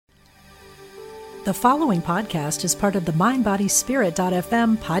The following podcast is part of the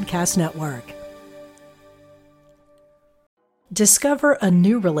MindBodySpirit.fm podcast network. Discover a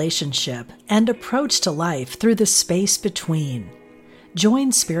new relationship and approach to life through the space between.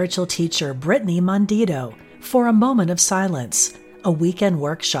 Join spiritual teacher Brittany Mondito for a moment of silence, a weekend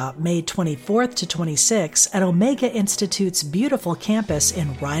workshop May 24th to 26th at Omega Institute's beautiful campus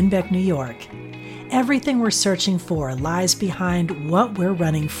in Rhinebeck, New York. Everything we're searching for lies behind what we're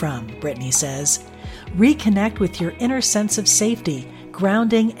running from, Brittany says. Reconnect with your inner sense of safety,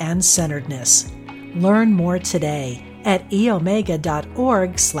 grounding, and centeredness. Learn more today at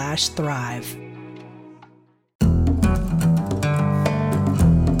eomega.org/thrive.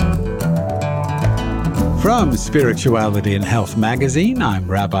 From Spirituality and Health magazine,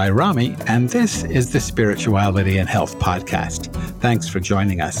 I'm Rabbi Rami, and this is the Spirituality and Health podcast. Thanks for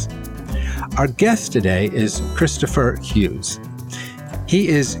joining us. Our guest today is Kristoffer Hughes. He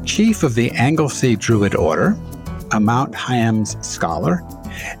is chief of the Anglesey Druid Order, a Mount Hyams scholar,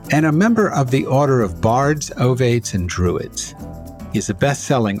 and a member of the Order of Bards, Ovates, and Druids. He's a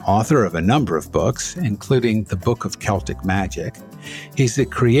best-selling author of a number of books, including The Book of Celtic Magic. He's the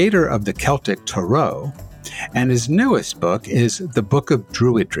creator of the Celtic Tarot, and his newest book is The Book of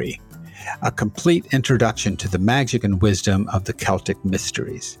Druidry, a complete introduction to the magic and wisdom of the Celtic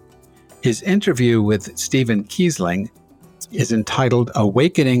mysteries. His interview with Stephen Kiesling is entitled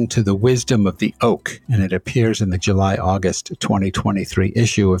Awakening to the Wisdom of the Oak, and it appears in the July-August 2023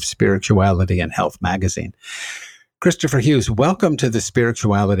 issue of Spirituality and Health magazine. Kristoffer Hughes, welcome to the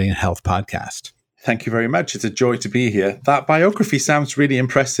Spirituality and Health podcast. Thank you very much. It's a joy to be here. That biography sounds really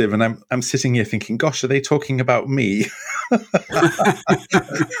impressive, and I'm sitting here thinking, gosh, are they talking about me?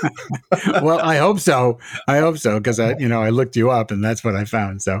 Well, I hope so. Because I looked you up, and that's what I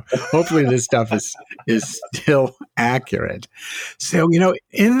found. So hopefully this stuff is still accurate. So,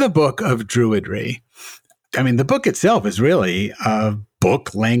 in the Book of Druidry, the book itself is really a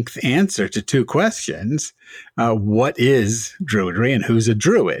book-length answer to two questions. What is Druidry and who's a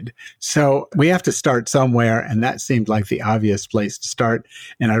Druid? So we have to start somewhere, and that seemed like the obvious place to start.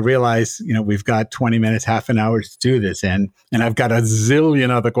 And I realize, we've got 20 minutes, half an hour to do this in, and I've got a zillion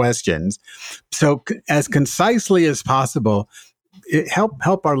other questions. So as concisely as possible,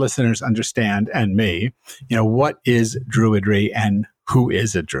 help our listeners understand, and me, what is Druidry and who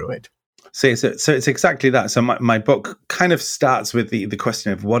is a Druid? So it's exactly that. So my book kind of starts with the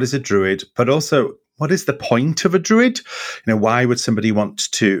question of what is a Druid, but also what is the point of a Druid? Why would somebody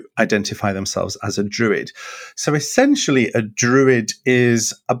want to identify themselves as a Druid? So essentially, a Druid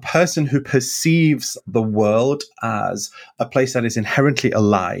is a person who perceives the world as a place that is inherently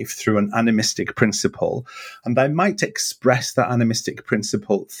alive through an animistic principle. And they might express that animistic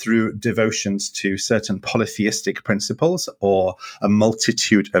principle through devotions to certain polytheistic principles or a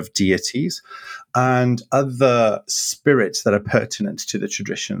multitude of deities and other spirits that are pertinent to the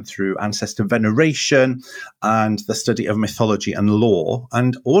tradition through ancestor veneration and the study of mythology and lore.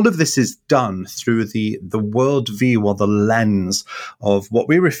 And all of this is done through the worldview or the lens of what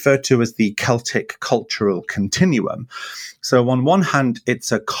we refer to as the Celtic cultural continuum. So on one hand,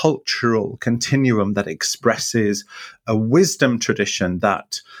 it's a cultural continuum that expresses a wisdom tradition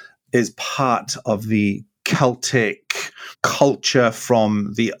that is part of the Celtic culture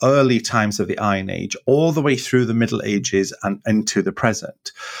from the early times of the Iron Age all the way through the Middle Ages and into the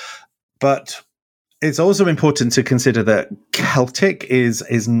present. But it's also important to consider that Celtic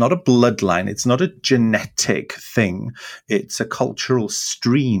is not a bloodline. It's not a genetic thing. It's a cultural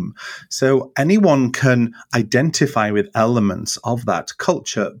stream. So anyone can identify with elements of that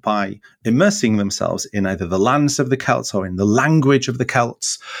culture by immersing themselves in either the lands of the Celts or in the language of the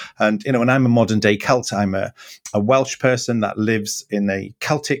Celts. And, when I'm a modern day Celt, I'm a Welsh person that lives in a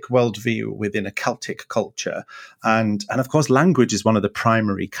Celtic worldview within a Celtic culture. And of course, language is one of the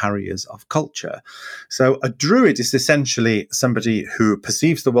primary carriers of culture. So a Druid is essentially somebody who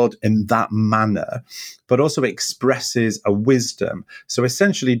perceives the world in that manner, but also expresses a wisdom. So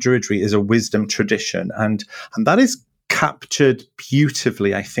essentially, Druidry is a wisdom tradition, and that is captured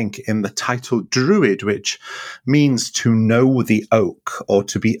beautifully, I think, in the title Druid, which means to know the oak or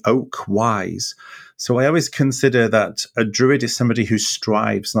to be oak wise. So I always consider that a Druid is somebody who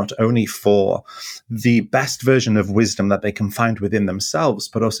strives not only for the best version of wisdom that they can find within themselves,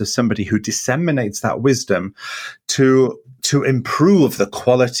 but also somebody who disseminates that wisdom to improve the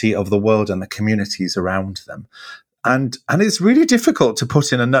quality of the world and the communities around them. And it's really difficult to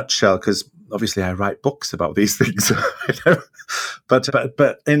put in a nutshell because obviously I write books about these things,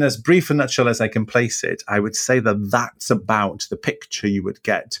 but in as brief a nutshell as I can place it, I would say that that's about the picture you would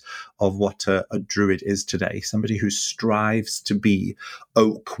get of what a druid is today, somebody who strives to be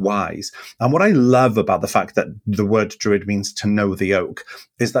oak wise. And what I love about the fact that the word druid means to know the oak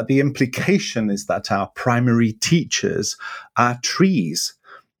is that the implication is that our primary teachers are trees.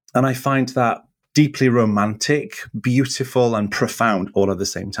 And I find that deeply romantic, beautiful, and profound all at the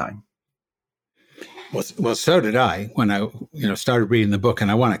same time. Well, so did I when I started reading the book, and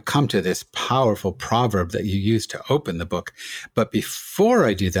I want to come to this powerful proverb that you used to open the book. But before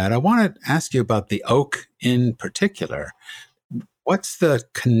I do that, I want to ask you about the oak in particular. What's the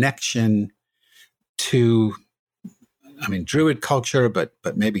connection to, Druid culture, but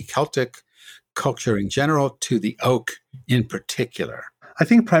maybe Celtic culture in general, to the oak in particular? I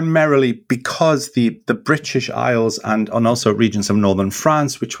think primarily because the British Isles and also regions of northern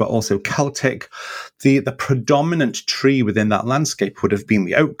France, which were also Celtic, the predominant tree within that landscape would have been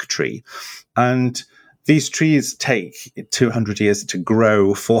the oak tree. And these trees take 200 years to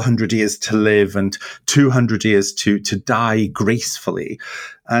grow, 400 years to live, and 200 years to die gracefully.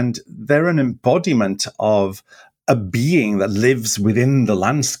 And they're an embodiment of a being that lives within the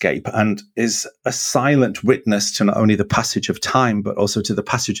landscape and is a silent witness to not only the passage of time, but also to the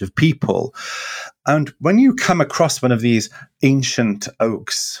passage of people. And when you come across one of these ancient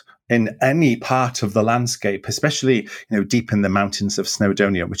oaks in any part of the landscape, especially, deep in the mountains of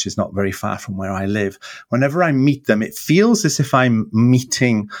Snowdonia, which is not very far from where I live, whenever I meet them, it feels as if I'm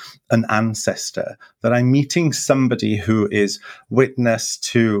meeting an ancestor, that I'm meeting somebody who is witness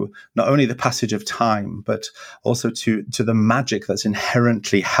to not only the passage of time, but also to the magic that's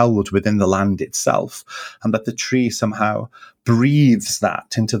inherently held within the land itself, and that the tree somehow breathes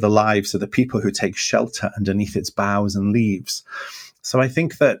that into the lives of the people who take shelter underneath its boughs and leaves. So I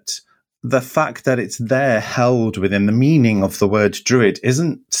think that the fact that it's there held within the meaning of the word druid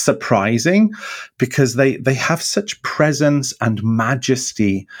isn't surprising, because they have such presence and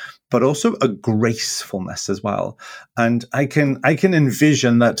majesty, but also a gracefulness as well. And I can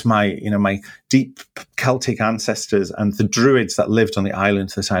envision that my deep Celtic ancestors and the druids that lived on the island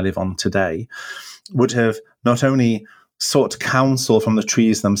that I live on today would have not only sought counsel from the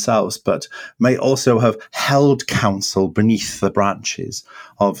trees themselves, but may also have held counsel beneath the branches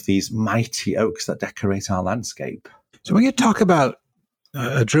of these mighty oaks that decorate our landscape. So when you talk about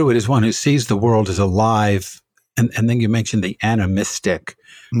a druid as one who sees the world as alive, and then you mentioned the animistic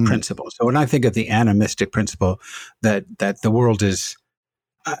principle. So when I think of the animistic principle, that the world is,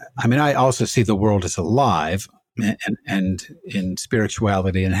 I also see the world as alive, and in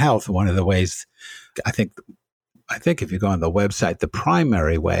spirituality and health, one of the ways I think if you go on the website, the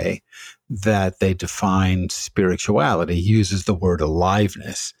primary way that they define spirituality uses the word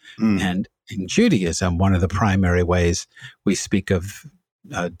aliveness. And in Judaism, one of the primary ways we speak of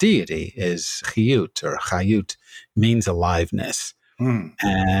deity is chiyut, or chayut, means aliveness.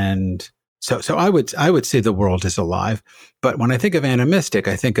 And so I would say the world is alive. But when I think of animistic,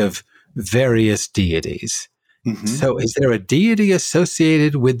 I think of various deities. So is there a deity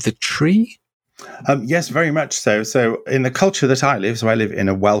associated with the tree? Yes, very much so. So in the culture that I live, so I live in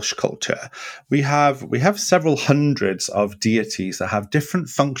a Welsh culture, we have several hundreds of deities that have different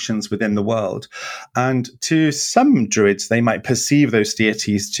functions within the world. And to some druids, they might perceive those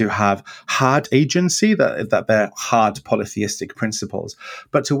deities to have hard agency, that they're hard polytheistic principles.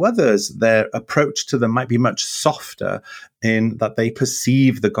 But to others, their approach to them might be much softer, in that they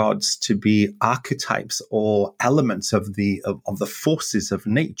perceive the gods to be archetypes or elements of the forces of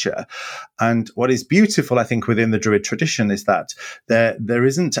nature. And what is beautiful, I think, within the Druid tradition is that there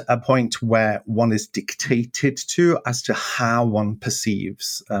isn't a point where one is dictated to as to how one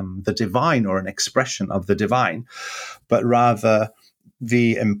perceives the divine or an expression of the divine, but rather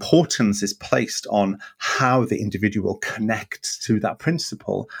the importance is placed on how the individual connects to that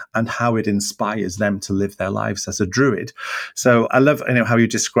principle and how it inspires them to live their lives as a druid. So I love how you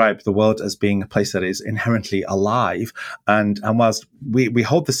describe the world as being a place that is inherently alive, and whilst we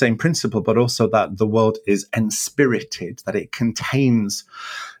hold the same principle, but also that the world is enspirited, that it contains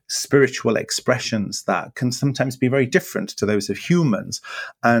spiritual expressions that can sometimes be very different to those of humans.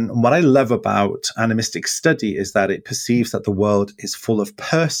 And what I love about animistic study is that it perceives that the world is full of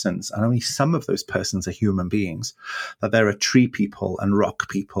persons, and only some of those persons are human beings, that there are tree people and rock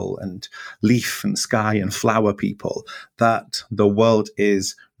people and leaf and sky and flower people, that the world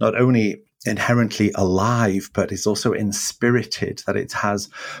is not only inherently alive, but is also inspirited, that it has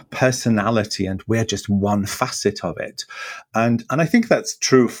personality, and we're just one facet of it. And I think that's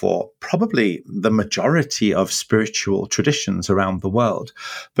true for probably the majority of spiritual traditions around the world.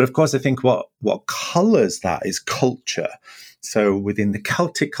 But of course, I think what colors that is culture. So within the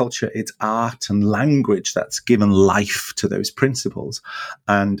Celtic culture, it's art and language that's given life to those principles,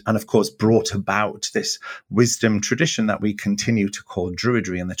 and of course brought about this wisdom tradition that we continue to call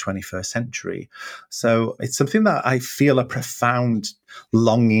Druidry in the 21st century. So it's something that I feel a profound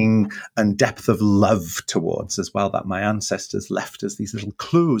longing and depth of love towards as well, that my ancestors left us these little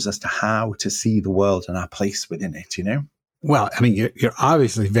clues as to how to see the world and our place within it, you know? Well, I mean, you're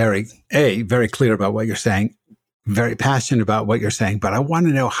obviously very clear about what you're saying, very passionate about what you're saying, but I want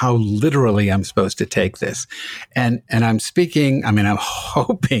to know how literally I'm supposed to take this. And I'm speaking, I mean, I'm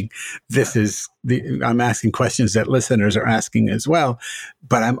hoping I'm asking questions that listeners are asking as well,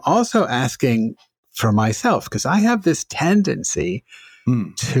 but I'm also asking for myself, because I have this tendency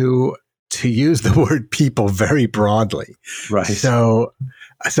to use the word people very broadly. Right. So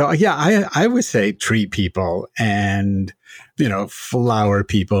yeah, I would say tree people and, flower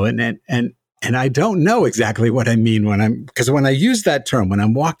people and I don't know exactly what I mean because when I use that term, when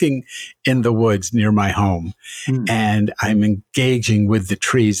I'm walking in the woods near my home and I'm engaging with the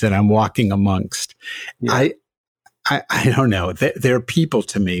trees that I'm walking amongst, I don't know. They're people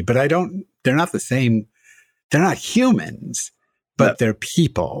to me, but they're not the same. They're not humans, but they're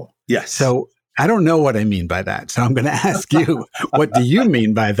people. Yes. So I don't know what I mean by that. So I'm going to ask you, what do you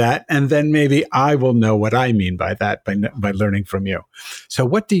mean by that? And then maybe I will know what I mean by that by learning from you. So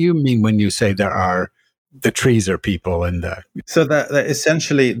what do you mean when you say the trees are people So that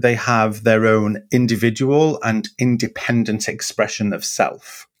essentially they have their own individual and independent expression of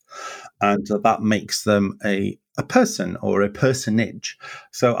self. And that makes them a person or a personage.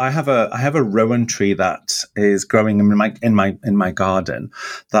 So I have a rowan tree that is growing in my garden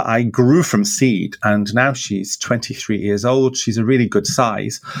that I grew from seed, and now she's 23 years old. She's a really good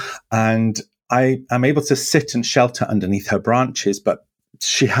size, and I am able to sit and shelter underneath her branches. But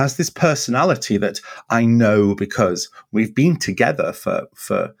she has this personality that I know because we've been together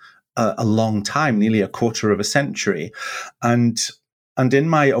for a long time, nearly a quarter of a century, and in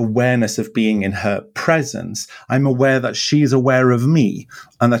my awareness of being in her presence, I'm aware that she's aware of me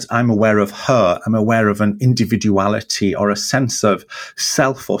and that I'm aware of her. I'm aware of an individuality or a sense of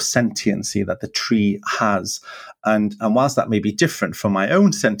self or sentiency that the tree has. And whilst that may be different from my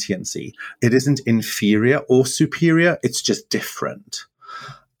own sentiency, it isn't inferior or superior. It's just different.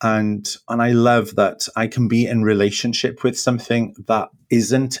 And I love that I can be in relationship with something that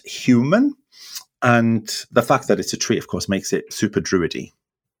isn't human. And the fact that it's a tree, of course, makes it super druidy.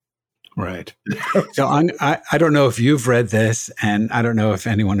 Right. So I don't know if you've read this, and I don't know if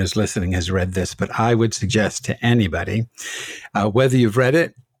anyone who's listening has read this, but I would suggest to anybody, whether you've read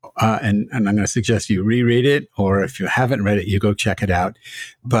it, and I'm going to suggest you reread it, or if you haven't read it, you go check it out.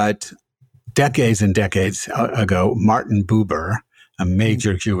 But decades and decades ago, Martin Buber, a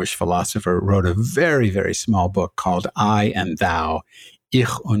major Jewish philosopher, wrote a very, very small book called I and Thou, Ich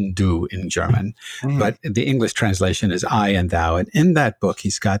und Du in German, but the English translation is I and Thou. And in that book,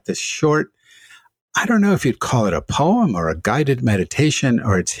 he's got this short, I don't know if you'd call it a poem or a guided meditation,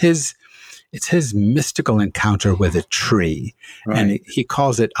 or it's his mystical encounter with a tree. Right. And he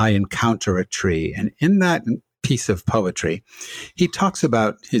calls it I Encounter a Tree. And in that piece of poetry, he talks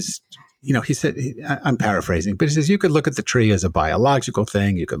about his, he said, I'm paraphrasing, but he says, you could look at the tree as a biological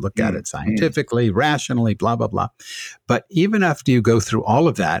thing. You could look at it scientifically, rationally, blah, blah, blah. But even after you go through all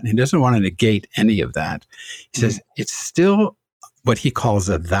of that, and he doesn't want to negate any of that, he says, it's still what he calls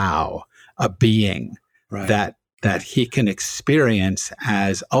a thou, a being that he can experience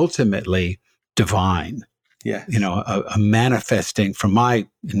as ultimately divine. Yeah, a manifesting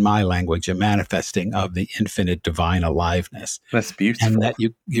in my language, a manifesting of the infinite divine aliveness. That's beautiful. And that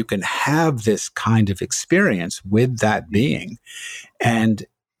you can have this kind of experience with that being. And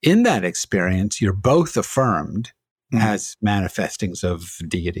in that experience, you're both affirmed as manifestings of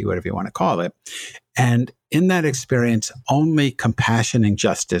deity, whatever you want to call it. And in that experience, only compassion and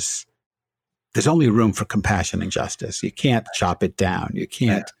justice. There's only room for compassion and justice. You can't chop it down. You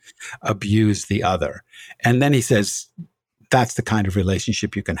can't abuse the other. And then he says, that's the kind of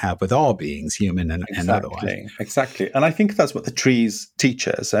relationship you can have with all beings, human and otherwise. Exactly. And I think that's what the trees teach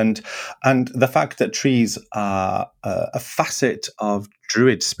us. And the fact that trees are a facet of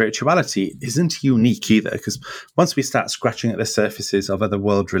Druid spirituality isn't unique either, because once we start scratching at the surfaces of other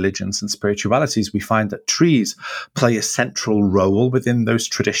world religions and spiritualities, we find that trees play a central role within those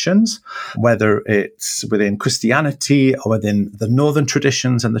traditions, whether it's within Christianity or within the northern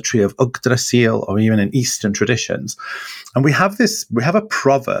traditions and the tree of Yggdrasil, or even in Eastern traditions. And we have a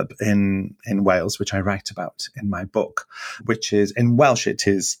proverb in Wales, which I write about in my book, which is, in Welsh, it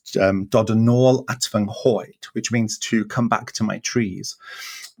is dod yn ôl at fy nghoed, which means to come back to my trees.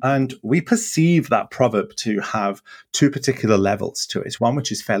 And we perceive that proverb to have two particular levels to it, one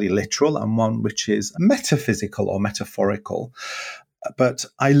which is fairly literal and one which is metaphysical or metaphorical. But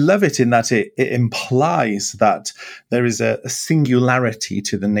I love it in that it implies that there is a singularity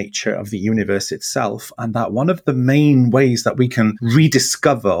to the nature of the universe itself, and that one of the main ways that we can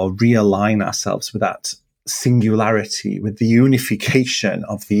rediscover or realign ourselves with that singularity, with the unification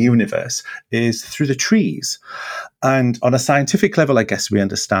of the universe, is through the trees. And on a scientific level, I guess we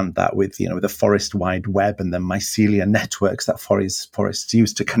understand that with the forest wide web and the mycelia networks that forests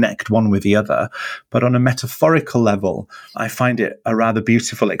use to connect one with the other. But on a metaphorical level, I find it a rather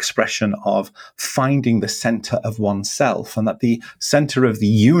beautiful expression of finding the center of oneself, and that the center of the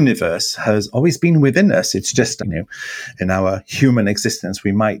universe has always been within us. It's just, in our human existence,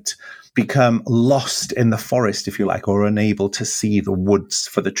 we might become lost in the forest, if you like, or unable to see the woods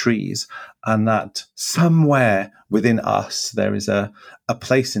for the trees. And that somewhere within us, there is a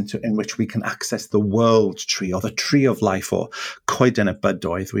place in which we can access the world tree, or the tree of life, or coeden y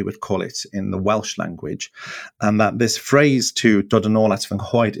bydoedd, we would call it in the Welsh language. And that this phrase, to dod yn ôl at fy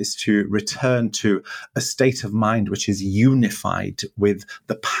nghoed, is to return to a state of mind which is unified with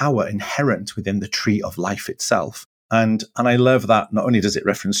the power inherent within the tree of life itself. And I love that not only does it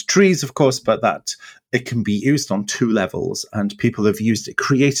reference trees, of course, but that it can be used on two levels. And people have used it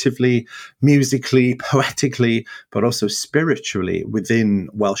creatively, musically, poetically, but also spiritually within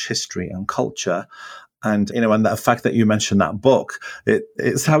Welsh history and culture. And, and the fact that you mentioned that book,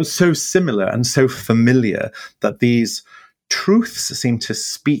 it sounds so similar and so familiar, that these truths seem to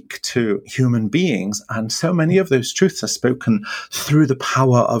speak to human beings, and so many of those truths are spoken through the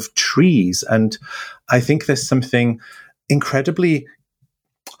power of trees. And I think there's something incredibly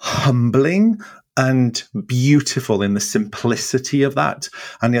humbling and beautiful in the simplicity of that,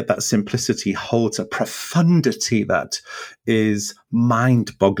 and yet that simplicity holds a profundity that is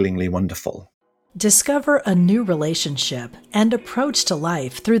mind-bogglingly wonderful. Discover a new relationship and approach to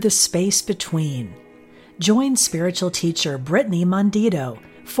life through the space between. Join spiritual teacher Brittany Mondito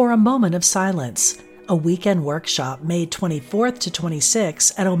for a moment of silence, a weekend workshop May 24th to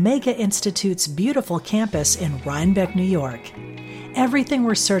 26th at Omega Institute's beautiful campus in Rhinebeck, New York. Everything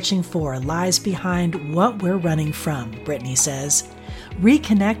we're searching for lies behind what we're running from, Brittany says.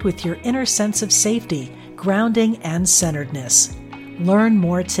 Reconnect with your inner sense of safety, grounding, and centeredness. Learn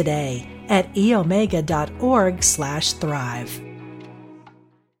more today at eomega.org/thrive.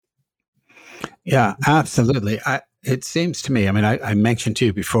 Yeah, absolutely. It seems to me, I mentioned to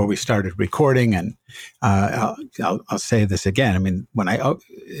you before we started recording, and I'll say this again. In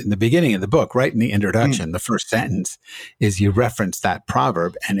the beginning of the book, right in the introduction, the first sentence is you reference that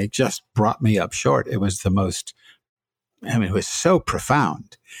proverb, and it just brought me up short. It was it was so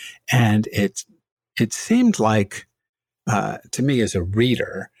profound. And it seemed like, to me as a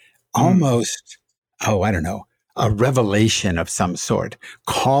reader, almost, a revelation of some sort,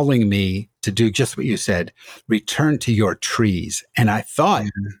 calling me to do just what you said, return to your trees. And I thought,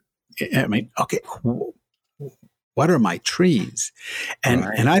 okay, what are my trees? And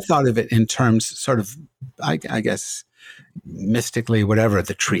right. And I thought of it in terms sort of, I guess, mystically, whatever,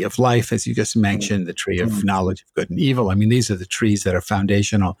 the tree of life, as you just mentioned, the tree of knowledge of good and evil. These are the trees that are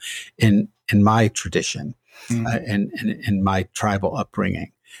foundational in my tradition and in my tribal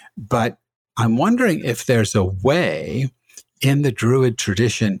upbringing. But I'm wondering if there's a way in the Druid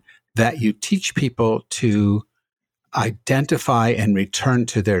tradition that you teach people to identify and return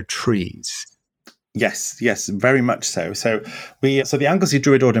to their trees. Yes, very much so. So the Anglesey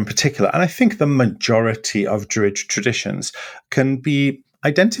Druid Order in particular, and I think the majority of Druid traditions, can be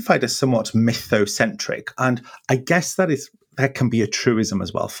identified as somewhat mythocentric. And I guess that can be a truism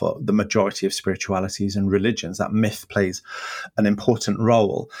as well for the majority of spiritualities and religions, that myth plays an important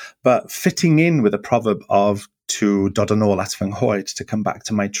role. But fitting in with a proverb of to dod yn ôl at fy nghoed, to come back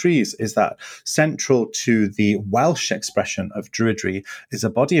to my trees, is that central to the Welsh expression of Druidry is a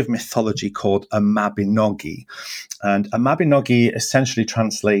body of mythology called y Mabinogi. And y Mabinogi essentially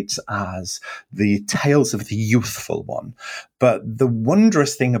translates as the tales of the youthful one. But the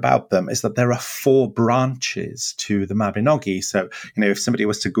wondrous thing about them is that there are 4 branches to the Mabinogi. So, if somebody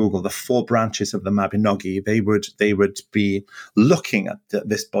was to Google the 4 branches of the Mabinogi, they would be looking at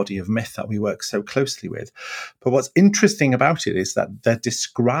this body of myth that we work so closely with. But what's interesting about it is that they're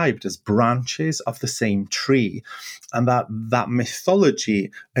described as branches of the same tree, and that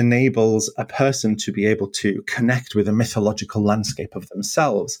mythology enables a person to be able to connect with a mythological landscape of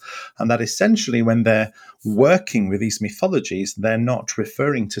themselves. And that essentially, when they're working with these mythologies, they're not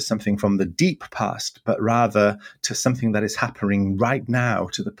referring to something from the deep past, but rather to something that is happening right now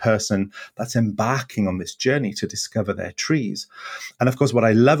to the person that's embarking on this journey to discover their trees. And of course, what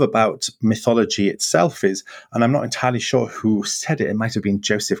I love about mythology itself is, and I'm not entirely sure who said it might have been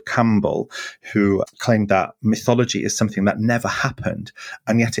Joseph Campbell, who claimed that mythology is something that never happened,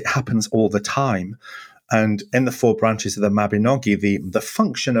 and yet it happens all the time. And in the 4 branches of the Mabinogi, the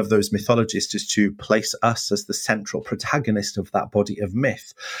function of those mythologies is to place us as the central protagonist of that body of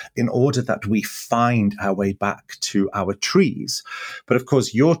myth in order that we find our way back to our trees. But of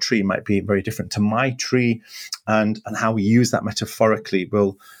course, your tree might be very different to my tree, and how we use that metaphorically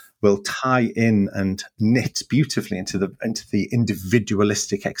will tie in and knit beautifully into the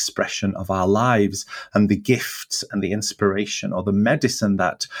individualistic expression of our lives, and the gifts and the inspiration or the medicine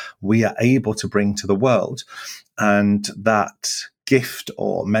that we are able to bring to the world. And that gift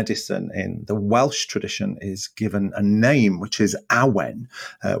or medicine in the Welsh tradition is given a name, which is Awen,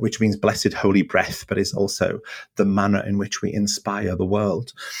 which means blessed holy breath, but is also the manner in which we inspire the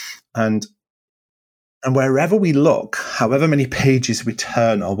world. And wherever we look, however many pages we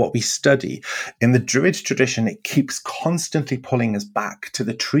turn or what we study, in the Druid tradition, it keeps constantly pulling us back to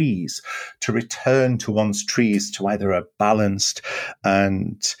the trees, to return to one's trees, to either a balanced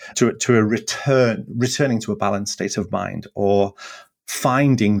and returning to a balanced state of mind, or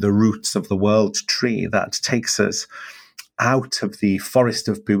finding the roots of the world tree that takes us out of the forest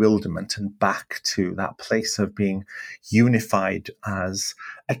of bewilderment and back to that place of being unified as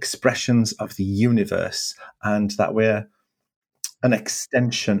expressions of the universe, and that we're an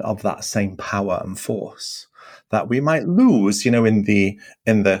extension of that same power and force that we might lose, in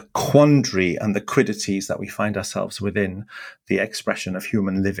the quandary and the crudities that we find ourselves within the expression of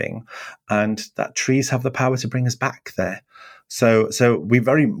human living, and that trees have the power to bring us back there. So we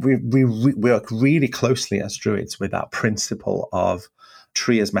work really closely as Druids with that principle of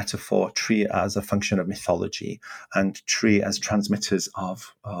tree as metaphor, tree as a function of mythology, and tree as transmitters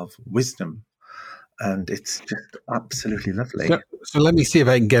of wisdom. And it's just absolutely lovely. So let me see if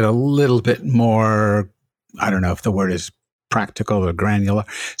I can get a little bit more, I don't know if the word is practical or granular.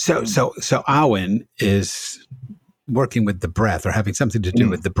 So Awen is working with the breath, or having something to do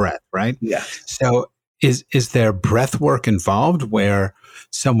with the breath, right? Yeah. So is there breath work involved where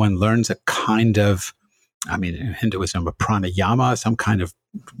someone learns a kind of, in Hinduism, a pranayama, some kind of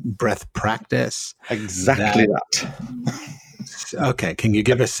breath practice? Exactly that. Okay. Can you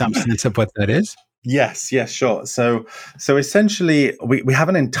give us some sense of what that is? Yes, sure. So essentially, we have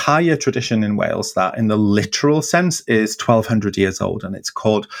an entire tradition in Wales that, in the literal sense, is 1,200 years old, and it's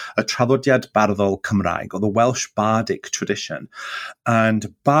called a traddodiad barddol Cymraeg, or the Welsh bardic tradition.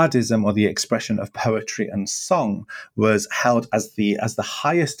 And bardism, or the expression of poetry and song, was held as the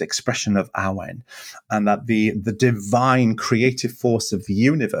highest expression of Awen, and that the divine creative force of the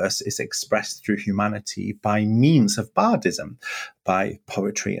universe is expressed through humanity by means of bardism, by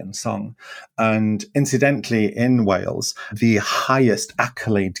poetry and song. And incidentally, in Wales, the highest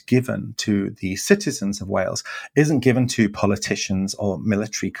accolade given to the citizens of Wales isn't given to politicians or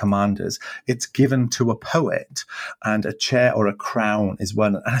military commanders. It's given to a poet, and a chair or a crown is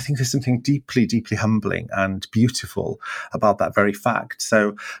won. And I think there's something deeply, deeply humbling and beautiful about that very fact.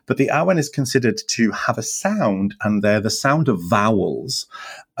 But the Awen is considered to have a sound, and they're the sound of vowels.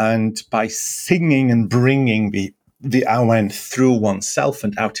 And by singing and bringing the Awen through oneself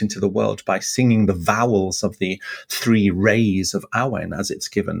and out into the world, by singing the vowels of the 3 rays of Awen, as it's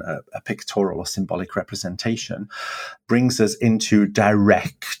given a pictorial or symbolic representation, brings us into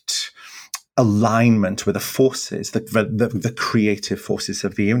direct alignment with the forces, the creative forces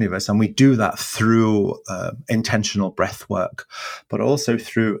of the universe. And we do that through intentional breath work, but also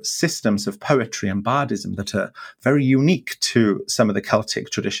through systems of poetry and bardism that are very unique to some of the Celtic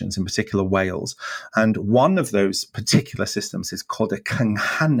traditions, in particular Wales. And one of those particular systems is called a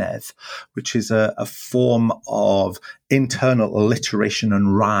cynghanedd, which is a form of internal alliteration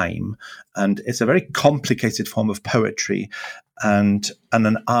and rhyme. And it's a very complicated form of poetry, and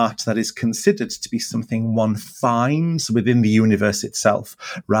an art that is considered to be something one finds within the universe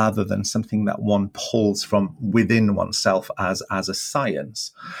itself, rather than something that one pulls from within oneself as a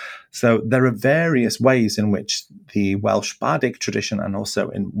science. So there are various ways in which the Welsh bardic tradition and also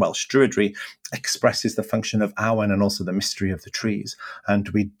in Welsh Druidry expresses the function of Awen and also the mystery of the trees. And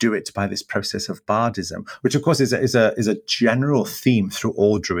we do it by this process of bardism, which of course is a general theme through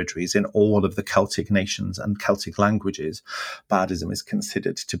all Druidries in all of the Celtic nations and Celtic languages. Bardism is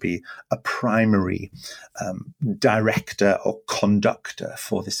considered to be a primary director or conductor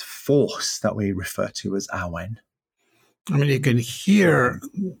for this force that we refer to as Awen. I mean, you can hear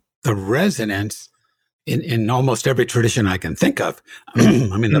the resonance in almost every tradition I can think of.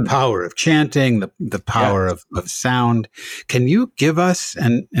 I mean, the power of chanting, the power of sound. Can you give us,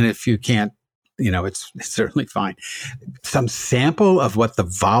 and if you can't, it's certainly fine, some sample of what the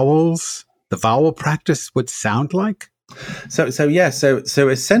vowel practice would sound like? So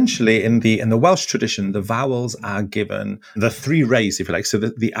essentially in the Welsh tradition, the vowels are given the three rays, if you like. So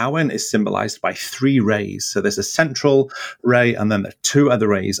the Awen is symbolized by three rays. So there's a central ray, and then there are two other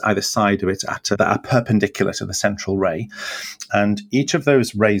rays either side of it that are perpendicular to the central ray. And each of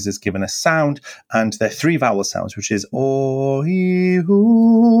those rays is given a sound, and they're three vowel sounds, which is o, i,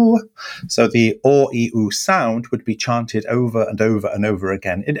 u. So the o, i, u sound would be chanted over and over and over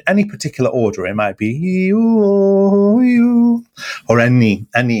again in any particular order. It might be i, u, o, you, or any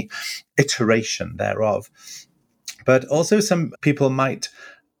iteration thereof. But also some people might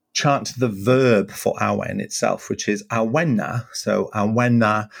chant the verb for Awen itself, which is Awenna. So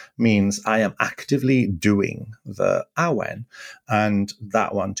Awenna means I am actively doing the Awen. And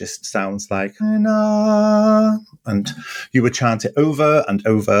that one just sounds like na. And you would chant it over and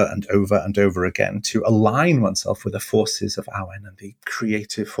over and over and over again to align oneself with the forces of Awen and the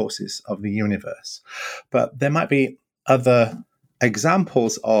creative forces of the universe. But there might be other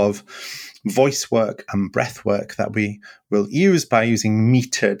examples of voice work and breath work that we will use by using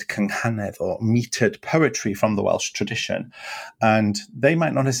metered cynganedd or metered poetry from the Welsh tradition. And they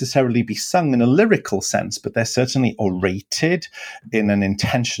might not necessarily be sung in a lyrical sense, but they're certainly orated in an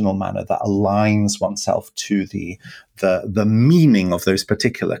intentional manner that aligns oneself to the meaning of those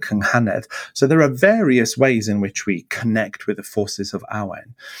particular cynganedd. So there are various ways in which we connect with the forces of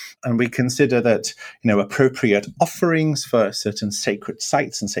Awen. And we consider that, appropriate offerings for certain sacred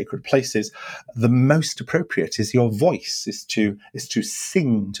sites and sacred places, the most appropriate is your voice, is to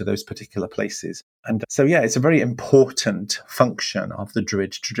sing to those particular places. And so, it's a very important function of the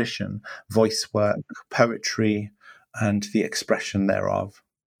Druid tradition, voice work, poetry, and the expression thereof.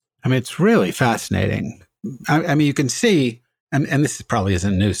 I mean, it's really fascinating. I mean, you can see, and this probably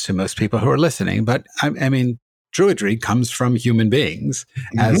isn't news to most people who are listening, but I mean, Druidry comes from human beings,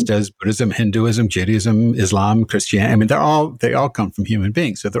 as does Buddhism, Hinduism, Judaism, Islam, Christianity. I mean, they all come from human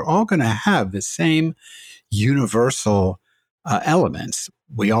beings. So they're all going to have the same universal elements.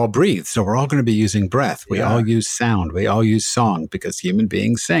 We all breathe, so we're all going to be using breath. We all use sound. We all use song because human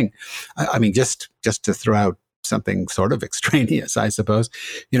beings sing. I mean, just to throw out something sort of extraneous, I suppose.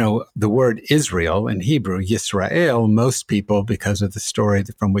 The word Israel in Hebrew, Yisrael, most people, because of the story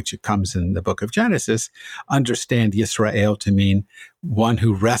from which it comes in the book of Genesis, understand Yisrael to mean one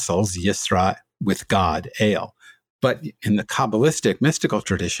who wrestles, Yisra, with God, El. But in the Kabbalistic mystical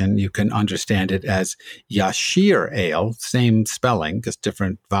tradition, you can understand it as Yashir El, same spelling, just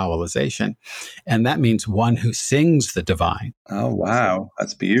different vowelization. And that means one who sings the divine. Oh, wow.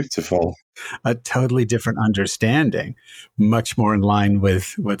 That's beautiful. A totally different understanding, much more in line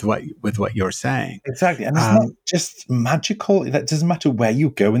with what you're saying. Exactly. And it's not just magical. That doesn't matter where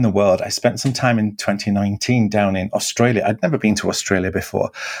you go in the world. I spent some time in 2019 down in Australia. I'd never been to Australia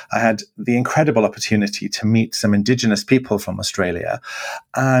before. I had the incredible opportunity to meet some Indigenous people from Australia.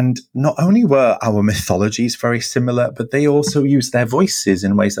 And not only were our mythologies very similar, but they also used their voices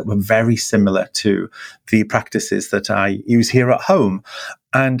in ways that were very similar to the practices that I use here at home.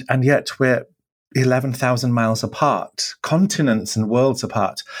 And yet we're 11,000 miles apart, continents and worlds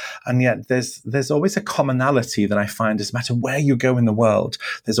apart. And yet there's always a commonality that I find, doesn't matter where you go in the world,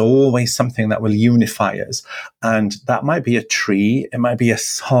 there's always something that will unify us. And that might be a tree, it might be a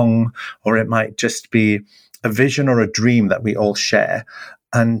song, or it might just be a vision or a dream that we all share.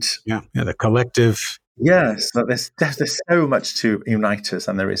 And the collective. Yes, but there's so much to unite us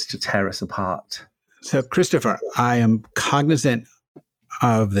than there is to tear us apart. So, Kristoffer, I am cognizant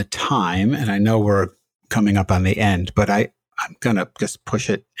of the time, and I know we're coming up on the end, but I'm going to just push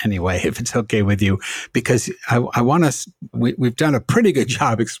it anyway, if it's okay with you, because I want us, we've done a pretty good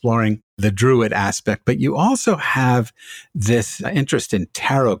job exploring the Druid aspect, but you also have this interest in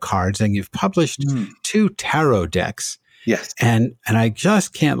tarot cards, and you've published 2 tarot decks. Yes. And I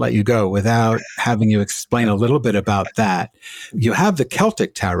just can't let you go without having you explain a little bit about that. You have the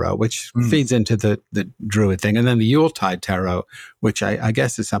Celtic tarot, which feeds into the Druid thing, and then the Yuletide tarot, which I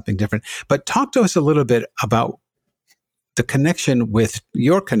guess is something different. But talk to us a little bit about the connection with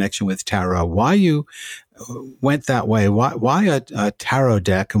your connection with tarot, why you went that way, why a tarot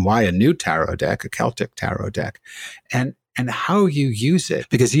deck, and why a new tarot deck, a Celtic tarot deck, and how you use it.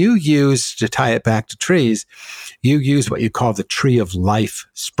 Because you use, to tie it back to trees, you use what you call the tree of life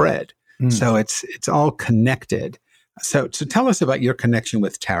spread. So it's all connected. So tell us about your connection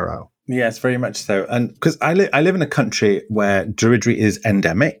with tarot. Yes, very much so. And because I live in a country where Druidry is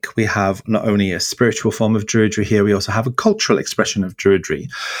endemic. We have not only a spiritual form of Druidry here, we also have a cultural expression of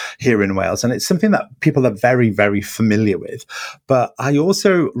Druidry here in Wales. And it's something that people are very, very familiar with. But I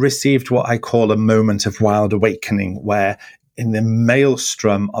also received what I call a moment of wild awakening, where in the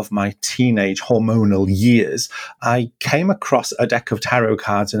maelstrom of my teenage hormonal years, I came across a deck of tarot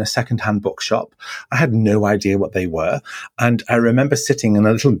cards in a secondhand bookshop. I had no idea what they were. And I remember sitting in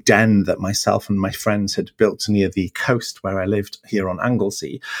a little den that myself and my friends had built near the coast where I lived here on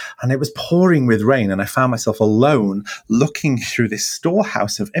Anglesey. And it was pouring with rain. And I found myself alone looking through this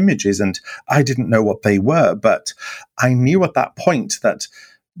storehouse of images. And I didn't know what they were, but I knew at that point that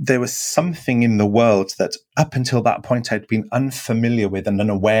there was something in the world that up until that point I'd been unfamiliar with and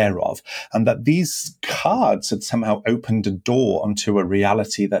unaware of, and that these cards had somehow opened a door onto a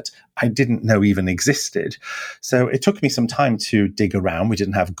reality that I didn't know even existed. So it took me some time to dig around. We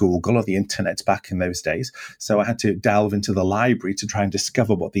didn't have Google or the internet back in those days. So I had to delve into the library to try and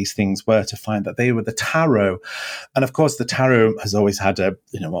discover what these things were, to find that they were the tarot. And of course, the tarot has always had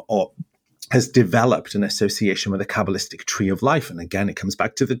has developed an association with a Kabbalistic tree of life. And again, it comes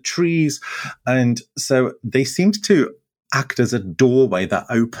back to the trees. And so they seemed to act as a doorway that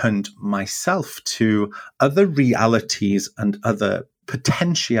opened myself to other realities and other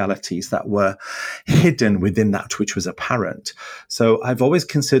potentialities that were hidden within that which was apparent. So I've always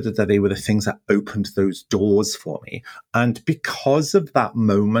considered that they were the things that opened those doors for me. And because of that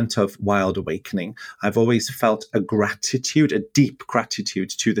moment of wild awakening, I've always felt a deep gratitude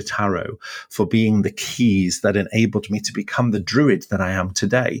to the tarot for being the keys that enabled me to become the druid that I am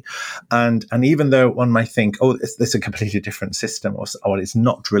today. And even though one might think, oh, it's a completely different system, or it's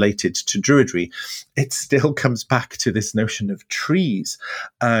not related to druidry, it still comes back to this notion of trees.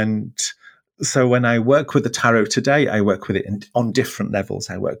 And so when I work with the tarot today, I work with it on different levels.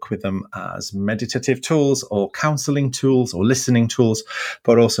 I work with them as meditative tools or counseling tools or listening tools,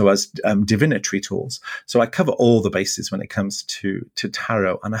 but also as divinatory tools. So I cover all the bases when it comes to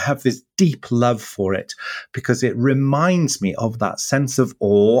tarot. And I have this deep love for it because it reminds me of that sense of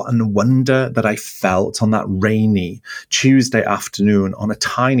awe and wonder that I felt on that rainy Tuesday afternoon on a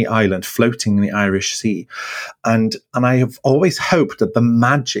tiny island floating in the Irish Sea. And I have always hoped that the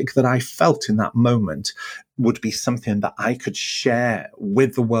magic that I felt in that moment would be something that I could share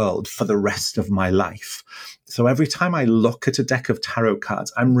with the world for the rest of my life. So every time I look at a deck of tarot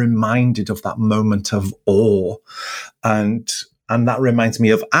cards, I'm reminded of that moment of awe. And that reminds me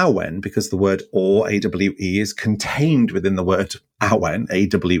of Awen, because the word awe, A-W-E, is contained within the word Awen,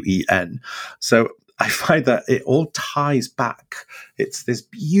 A-W-E-N. So I find that it all ties back. It's this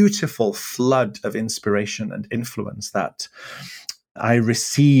beautiful flood of inspiration and influence that I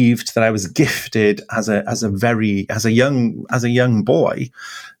received, that I was gifted as a young boy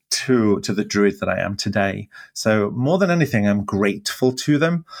to the druid that I am today. So more than anything, I'm grateful to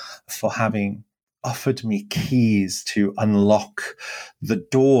them for having offered me keys to unlock the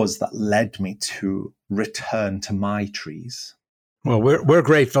doors that led me to return to my trees. Well, we're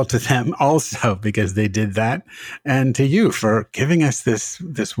grateful to them also because they did that, and to you for giving us this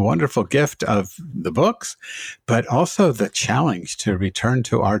wonderful gift of the books, but also the challenge to return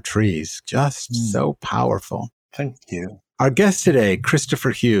to our trees. Just so powerful. Thank you. Our guest today,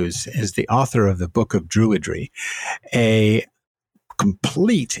 Kristoffer Hughes, is the author of the Book of Druidry, a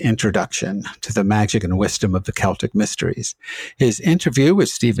complete introduction to the magic and wisdom of the Celtic mysteries. His interview with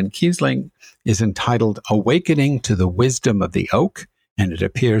Stephen Kiesling is entitled Awakening to the Wisdom of the Oak, and it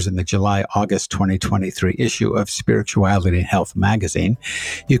appears in the July-August 2023 issue of Spirituality and Health magazine.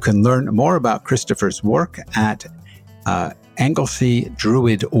 You can learn more about Kristoffer's work at Anglesey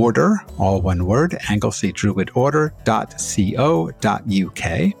Druid Order, all one word,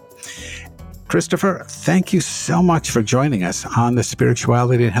 angleseydruidorder.co.uk. Kristoffer, thank you so much for joining us on the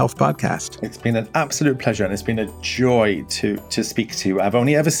Spirituality and Health podcast. It's been an absolute pleasure, and it's been a joy to speak to you. I've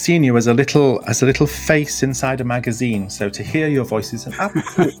only ever seen you as a little face inside a magazine, so to hear your voice is an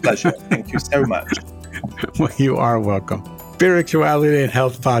absolute pleasure. Thank you so much. Well, you are welcome. Spirituality and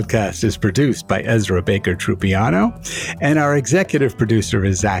Health podcast is produced by Ezra Baker Trupiano, and our executive producer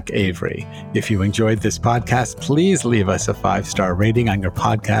is Zach Avery. If you enjoyed this podcast, please leave us a 5-star rating on your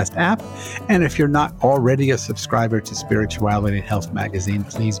podcast app. And if you're not already a subscriber to Spirituality and Health magazine,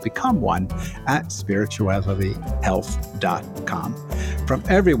 please become one at spiritualityhealth.com. From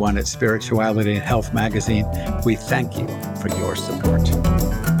everyone at Spirituality and Health magazine, we thank you for your support.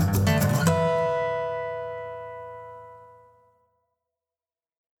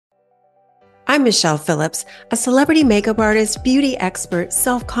 I'm Michelle Phillips, a celebrity makeup artist, beauty expert,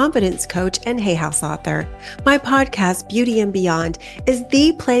 self-confidence coach, and Hay House author. My podcast, Beauty and Beyond, is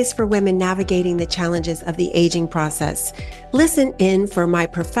the place for women navigating the challenges of the aging process. Listen in for my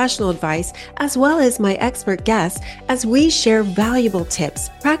professional advice as well as my expert guests as we share valuable tips,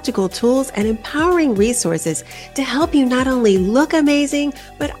 practical tools, and empowering resources to help you not only look amazing,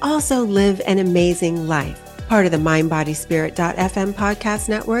 but also live an amazing life. Part of the MindBodySpirit.fm podcast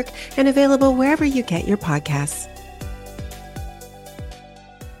network and available wherever you get your podcasts.